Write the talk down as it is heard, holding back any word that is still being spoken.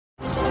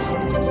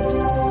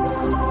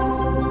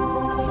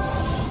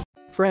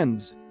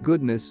Friends,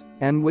 goodness,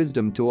 and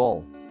wisdom to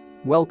all.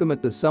 Welcome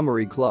at the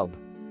Summary Club.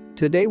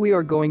 Today we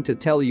are going to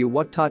tell you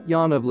what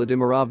Tatyana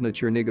Vladimirovna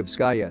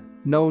Chernigovskaya,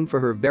 known for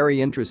her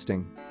very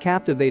interesting,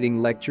 captivating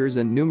lectures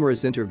and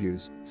numerous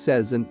interviews,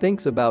 says and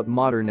thinks about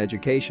modern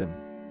education.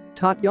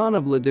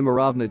 Tatyana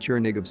Vladimirovna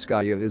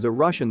Chernigovskaya is a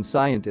Russian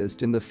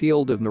scientist in the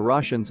field of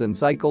neuroscience and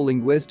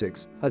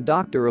psycholinguistics, a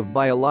doctor of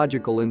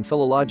biological and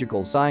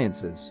philological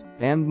sciences,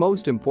 and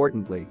most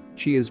importantly,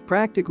 she is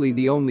practically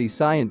the only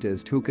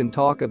scientist who can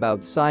talk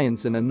about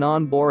science in a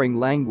non-boring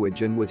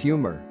language and with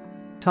humor.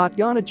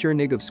 Tatyana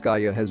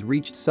Chernigovskaya has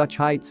reached such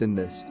heights in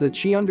this that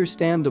she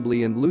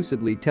understandably and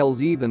lucidly tells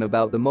even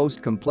about the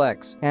most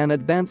complex and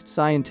advanced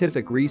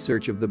scientific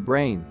research of the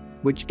brain,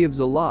 which gives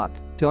a lot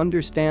to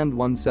understand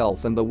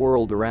oneself and the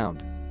world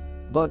around.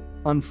 But,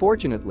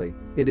 unfortunately,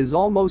 it is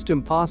almost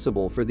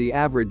impossible for the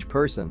average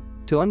person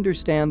to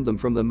understand them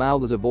from the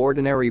mouths of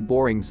ordinary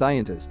boring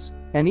scientists,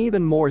 and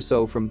even more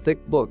so from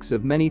thick books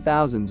of many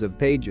thousands of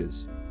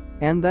pages.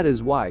 And that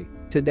is why,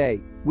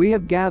 today, we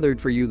have gathered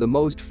for you the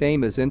most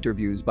famous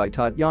interviews by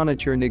Tatyana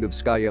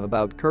Chernigovskaya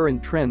about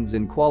current trends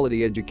in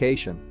quality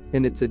education,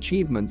 in its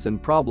achievements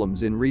and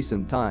problems in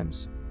recent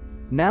times.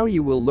 Now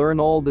you will learn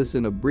all this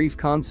in a brief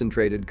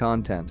concentrated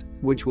content,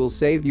 which will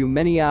save you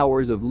many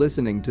hours of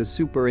listening to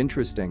super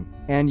interesting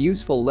and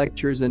useful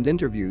lectures and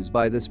interviews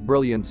by this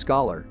brilliant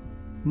scholar.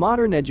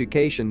 Modern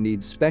education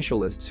needs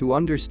specialists who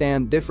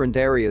understand different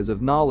areas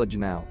of knowledge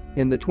now.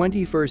 In the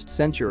 21st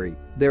century,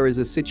 there is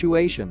a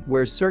situation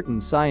where certain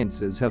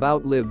sciences have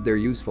outlived their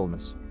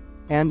usefulness.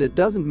 And it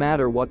doesn't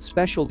matter what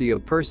specialty a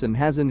person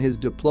has in his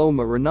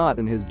diploma or not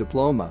in his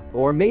diploma,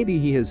 or maybe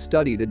he has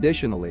studied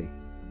additionally.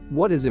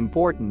 What is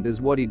important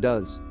is what he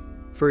does.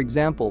 For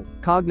example,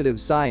 cognitive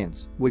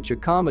science, which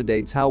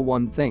accommodates how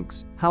one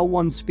thinks, how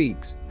one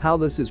speaks, how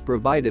this is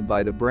provided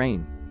by the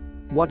brain.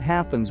 What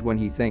happens when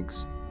he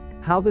thinks?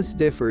 How this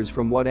differs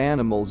from what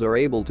animals are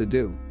able to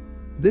do.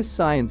 This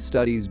science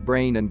studies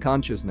brain and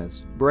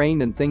consciousness,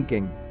 brain and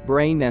thinking,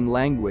 brain and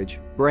language,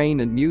 brain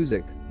and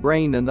music,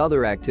 brain and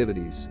other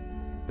activities.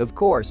 Of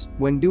course,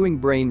 when doing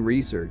brain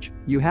research,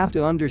 you have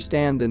to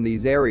understand in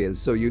these areas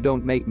so you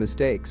don't make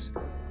mistakes.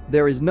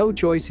 There is no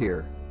choice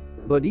here.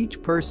 But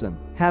each person,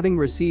 having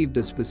received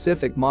a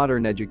specific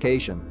modern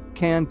education,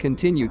 can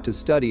continue to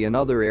study in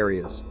other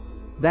areas.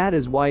 That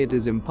is why it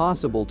is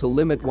impossible to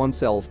limit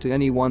oneself to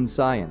any one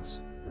science.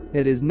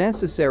 It is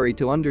necessary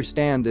to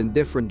understand in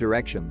different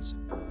directions.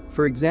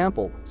 For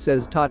example,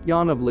 says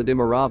Tatyana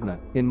Vladimirovna,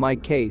 in my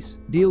case,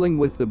 dealing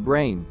with the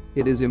brain,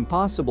 it is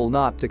impossible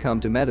not to come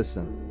to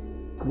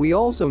medicine. We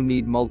also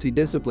need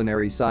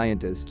multidisciplinary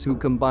scientists who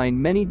combine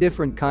many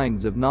different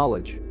kinds of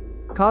knowledge.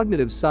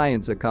 Cognitive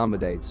science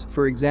accommodates,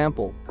 for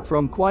example,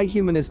 from quite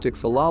humanistic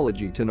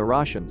philology to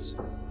neuroscience.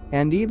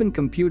 And even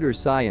computer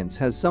science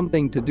has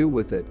something to do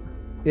with it.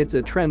 It's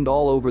a trend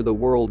all over the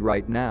world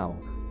right now.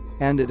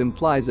 And it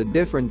implies a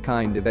different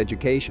kind of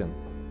education.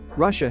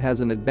 Russia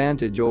has an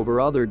advantage over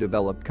other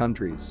developed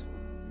countries.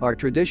 Our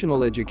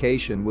traditional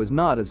education was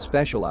not as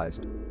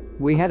specialized.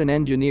 We had an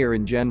engineer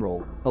in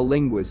general, a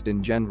linguist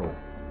in general.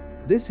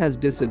 This has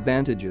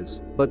disadvantages,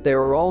 but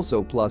there are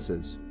also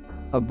pluses.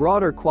 A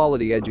broader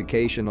quality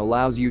education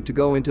allows you to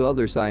go into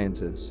other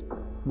sciences.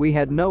 We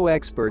had no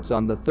experts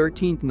on the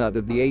 13th nut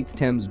of the 8th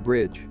Thames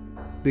Bridge.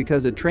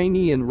 Because a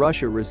trainee in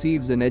Russia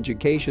receives an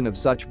education of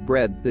such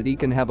breadth that he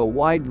can have a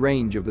wide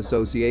range of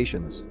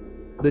associations.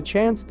 The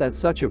chance that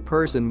such a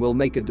person will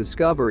make a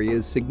discovery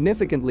is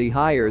significantly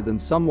higher than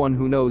someone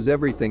who knows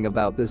everything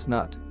about this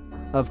nut.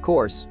 Of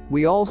course,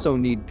 we also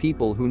need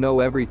people who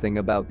know everything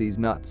about these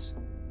nuts.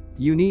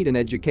 You need an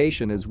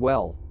education as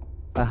well.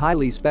 A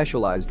highly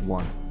specialized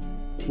one.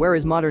 Where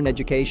is modern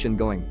education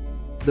going?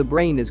 The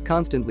brain is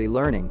constantly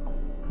learning.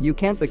 You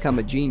can't become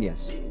a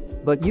genius.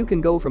 But you can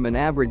go from an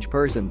average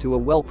person to a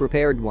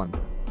well-prepared one.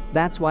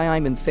 That's why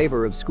I'm in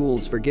favor of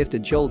schools for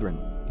gifted children.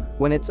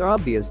 When it's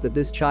obvious that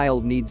this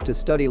child needs to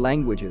study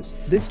languages,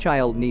 this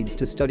child needs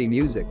to study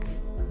music.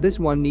 This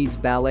one needs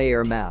ballet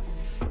or math.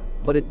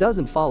 But it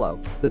doesn't follow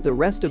that the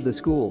rest of the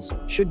schools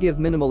should give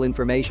minimal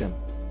information.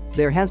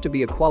 There has to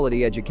be a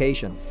quality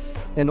education.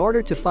 In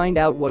order to find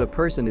out what a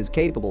person is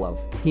capable of,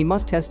 he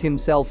must test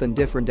himself in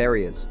different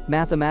areas: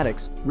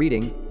 mathematics,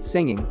 reading,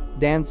 singing,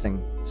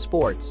 dancing,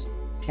 sports.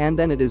 And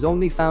then it is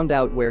only found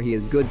out where he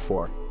is good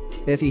for.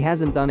 If he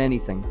hasn't done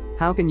anything,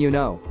 how can you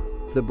know?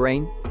 The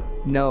brain?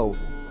 No.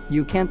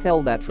 You can't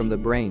tell that from the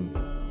brain.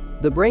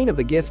 The brain of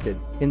a gifted,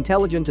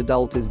 intelligent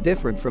adult is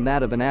different from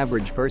that of an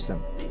average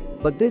person.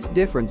 But this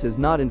difference is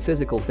not in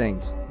physical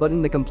things, but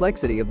in the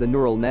complexity of the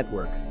neural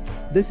network.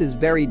 This is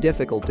very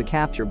difficult to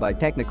capture by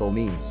technical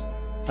means.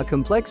 A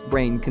complex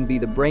brain can be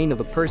the brain of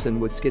a person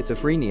with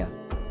schizophrenia.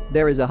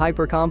 There is a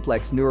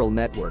hypercomplex neural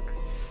network.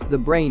 The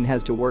brain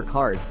has to work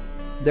hard.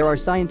 There are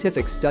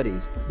scientific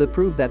studies that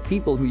prove that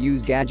people who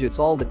use gadgets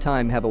all the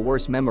time have a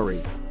worse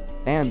memory.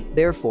 And,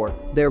 therefore,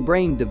 their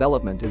brain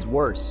development is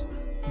worse.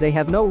 They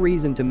have no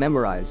reason to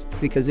memorize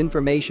because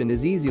information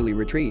is easily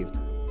retrieved.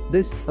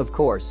 This, of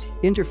course,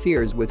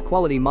 interferes with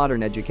quality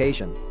modern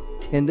education.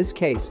 In this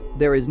case,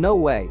 there is no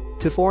way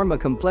to form a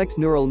complex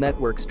neural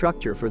network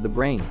structure for the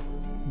brain.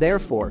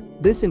 Therefore,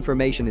 this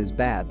information is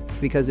bad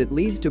because it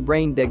leads to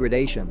brain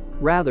degradation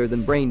rather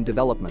than brain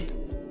development.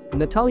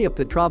 Natalia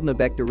Petrovna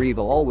Bektareva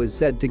always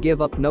said to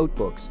give up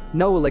notebooks,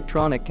 no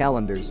electronic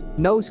calendars,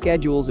 no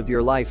schedules of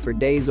your life for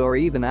days or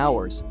even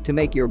hours to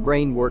make your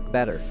brain work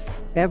better.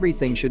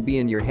 Everything should be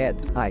in your head,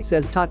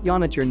 says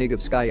Tatyana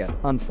Chernigovskaya.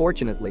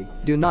 Unfortunately,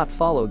 do not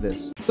follow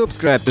this.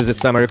 Subscribe to the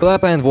Summary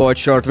Club and watch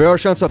short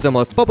versions of the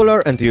most popular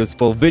and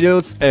useful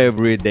videos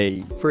every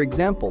day. For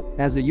example,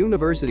 as a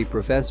university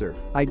professor,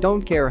 I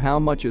don't care how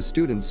much a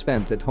student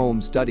spent at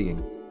home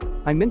studying.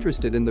 I'm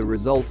interested in the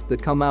results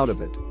that come out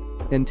of it.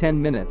 In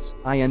 10 minutes,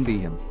 I envy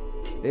him.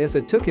 If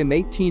it took him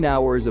 18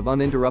 hours of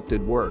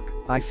uninterrupted work,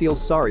 I feel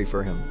sorry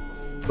for him.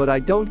 But I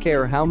don't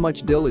care how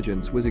much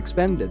diligence was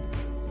expended.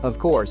 Of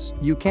course,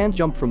 you can't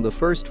jump from the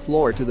first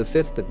floor to the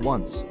fifth at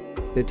once.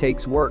 It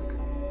takes work.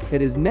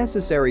 It is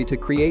necessary to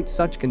create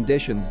such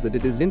conditions that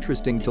it is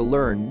interesting to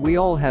learn. We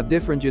all have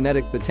different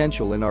genetic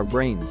potential in our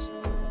brains.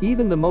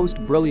 Even the most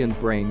brilliant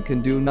brain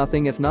can do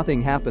nothing if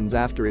nothing happens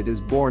after it is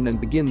born and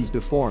begins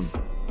to form.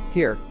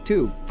 Here,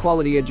 too,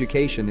 quality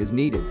education is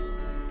needed.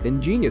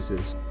 In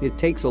geniuses, it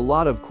takes a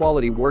lot of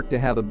quality work to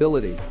have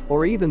ability,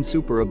 or even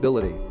super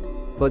ability.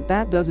 But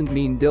that doesn't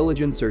mean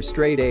diligence or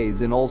straight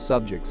A's in all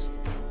subjects.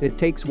 It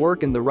takes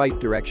work in the right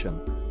direction.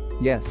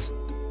 Yes,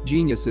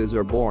 geniuses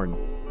are born.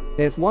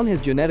 If one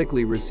has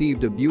genetically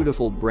received a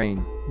beautiful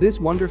brain, this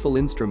wonderful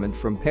instrument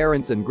from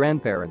parents and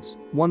grandparents,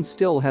 one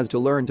still has to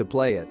learn to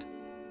play it.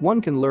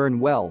 One can learn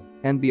well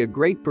and be a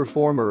great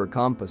performer or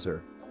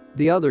composer.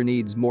 The other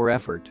needs more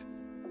effort.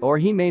 Or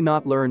he may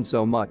not learn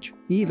so much,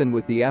 even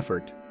with the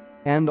effort.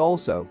 And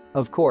also,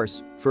 of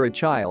course, for a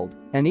child,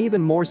 and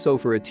even more so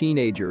for a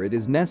teenager, it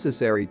is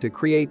necessary to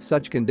create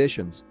such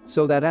conditions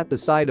so that at the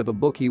sight of a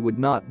book he would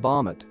not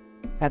vomit.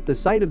 At the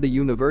sight of the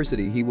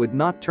university he would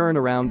not turn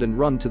around and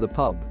run to the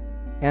pub.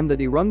 And that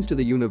he runs to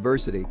the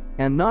university,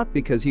 and not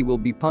because he will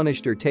be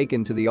punished or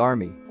taken to the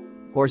army.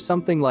 Or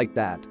something like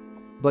that.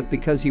 But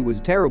because he was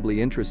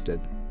terribly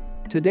interested.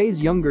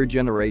 Today's younger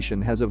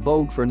generation has a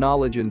vogue for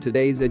knowledge, and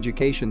today's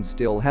education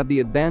still have the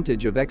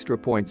advantage of extra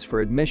points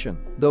for admission,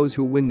 those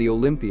who win the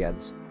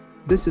Olympiads.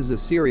 This is a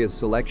serious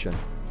selection.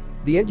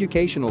 The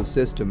educational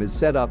system is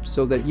set up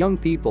so that young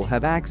people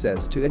have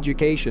access to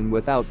education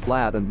without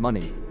blood and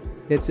money.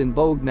 It's in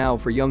vogue now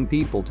for young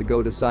people to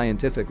go to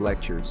scientific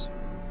lectures.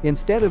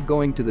 Instead of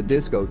going to the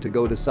disco, to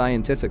go to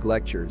scientific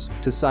lectures,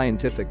 to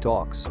scientific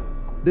talks.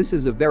 This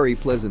is a very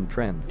pleasant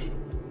trend.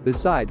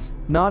 Besides,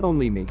 not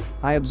only me,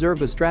 I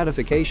observe a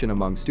stratification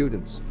among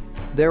students.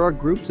 There are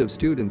groups of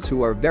students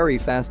who are very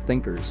fast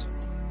thinkers.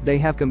 They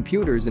have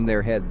computers in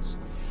their heads.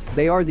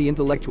 They are the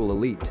intellectual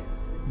elite.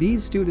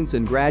 These students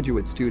and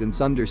graduate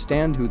students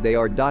understand who they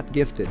are.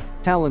 Gifted,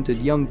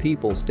 talented young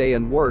people stay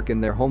and work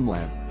in their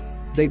homeland.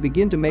 They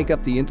begin to make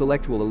up the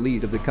intellectual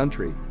elite of the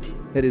country.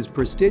 It is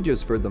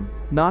prestigious for them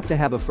not to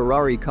have a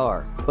Ferrari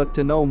car, but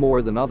to know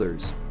more than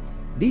others.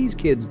 These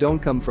kids don't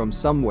come from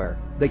somewhere,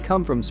 they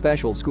come from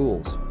special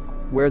schools.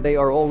 Where they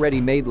are already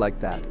made like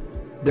that.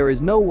 There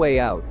is no way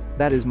out,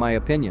 that is my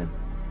opinion.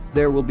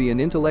 There will be an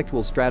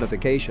intellectual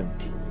stratification.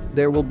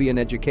 There will be an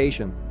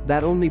education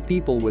that only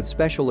people with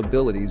special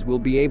abilities will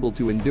be able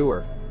to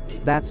endure.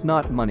 That's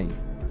not money.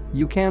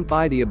 You can't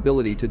buy the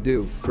ability to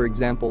do, for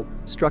example,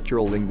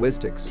 structural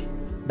linguistics.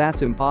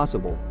 That's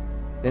impossible.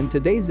 In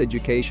today's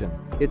education,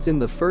 it's in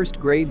the first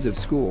grades of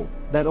school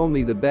that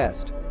only the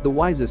best, the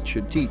wisest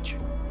should teach.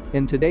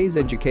 In today's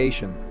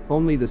education,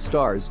 only the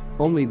stars,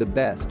 only the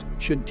best,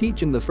 should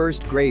teach in the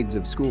first grades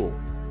of school.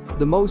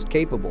 The most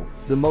capable,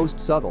 the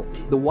most subtle,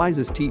 the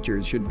wisest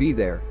teachers should be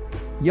there.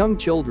 Young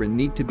children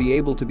need to be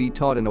able to be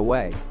taught in a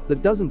way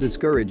that doesn't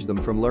discourage them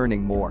from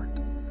learning more.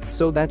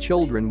 So that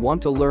children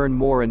want to learn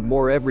more and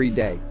more every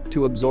day,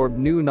 to absorb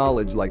new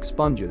knowledge like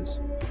sponges.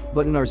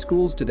 But in our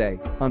schools today,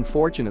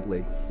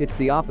 unfortunately, it's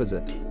the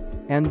opposite.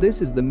 And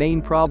this is the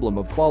main problem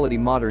of quality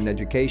modern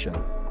education.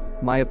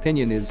 My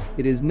opinion is,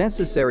 it is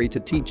necessary to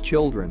teach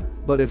children,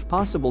 but if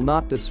possible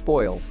not to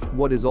spoil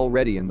what is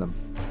already in them.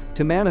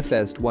 To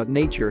manifest what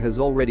nature has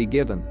already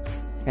given.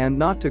 And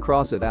not to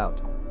cross it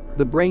out.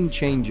 The brain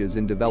changes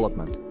in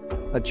development.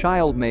 A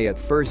child may at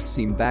first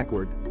seem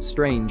backward,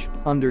 strange,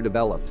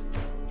 underdeveloped.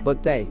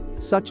 But they,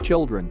 such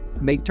children,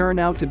 may turn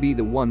out to be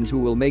the ones who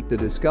will make the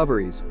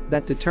discoveries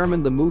that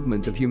determine the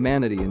movement of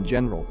humanity in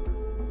general.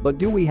 But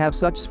do we have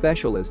such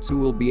specialists who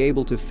will be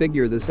able to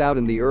figure this out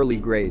in the early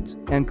grades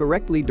and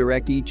correctly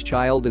direct each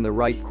child in the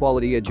right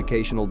quality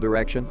educational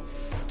direction?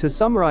 To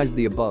summarize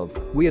the above,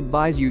 we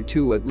advise you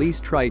to at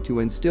least try to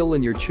instill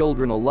in your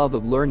children a love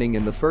of learning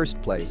in the first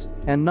place,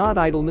 and not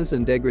idleness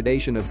and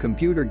degradation of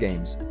computer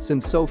games,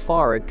 since so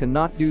far it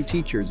cannot do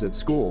teachers at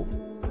school.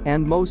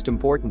 And most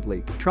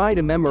importantly, try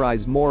to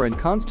memorize more and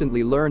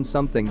constantly learn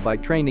something by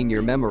training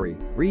your memory.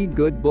 Read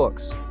good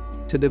books.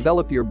 To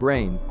develop your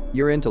brain,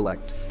 your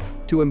intellect.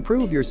 To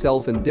improve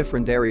yourself in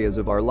different areas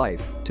of our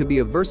life, to be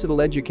a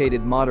versatile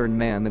educated modern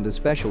man and a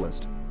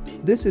specialist.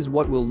 This is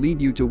what will lead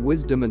you to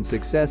wisdom and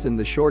success in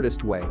the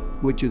shortest way,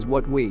 which is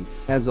what we,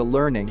 as a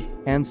learning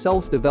and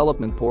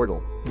self-development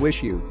portal,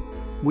 wish you.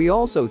 We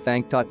also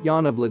thank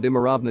Tatyana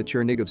Vladimirovna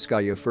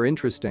Chernigovskaya for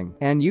interesting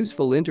and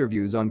useful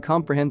interviews on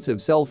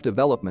comprehensive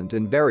self-development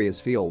in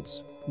various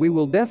fields. We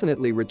will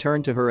definitely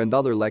return to her and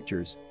other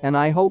lectures, and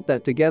I hope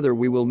that together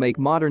we will make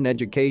modern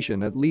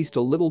education at least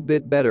a little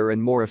bit better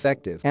and more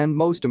effective, and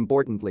most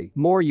importantly,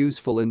 more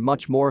useful and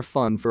much more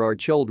fun for our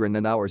children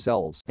and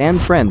ourselves.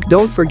 And friend,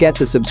 don't forget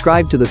to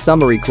subscribe to the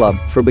Summary Club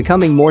for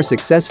becoming more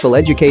successful,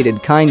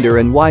 educated, kinder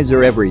and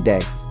wiser every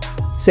day.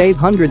 Save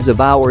hundreds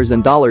of hours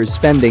and dollars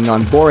spending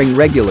on boring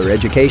regular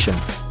education.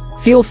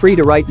 Feel free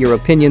to write your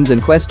opinions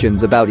and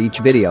questions about each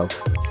video.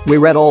 We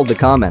read all the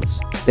comments.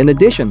 In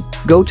addition,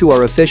 go to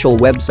our official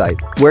website,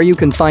 where you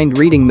can find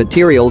reading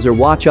materials or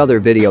watch other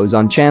videos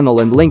on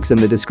channel and links in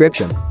the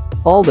description.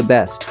 All the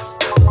best.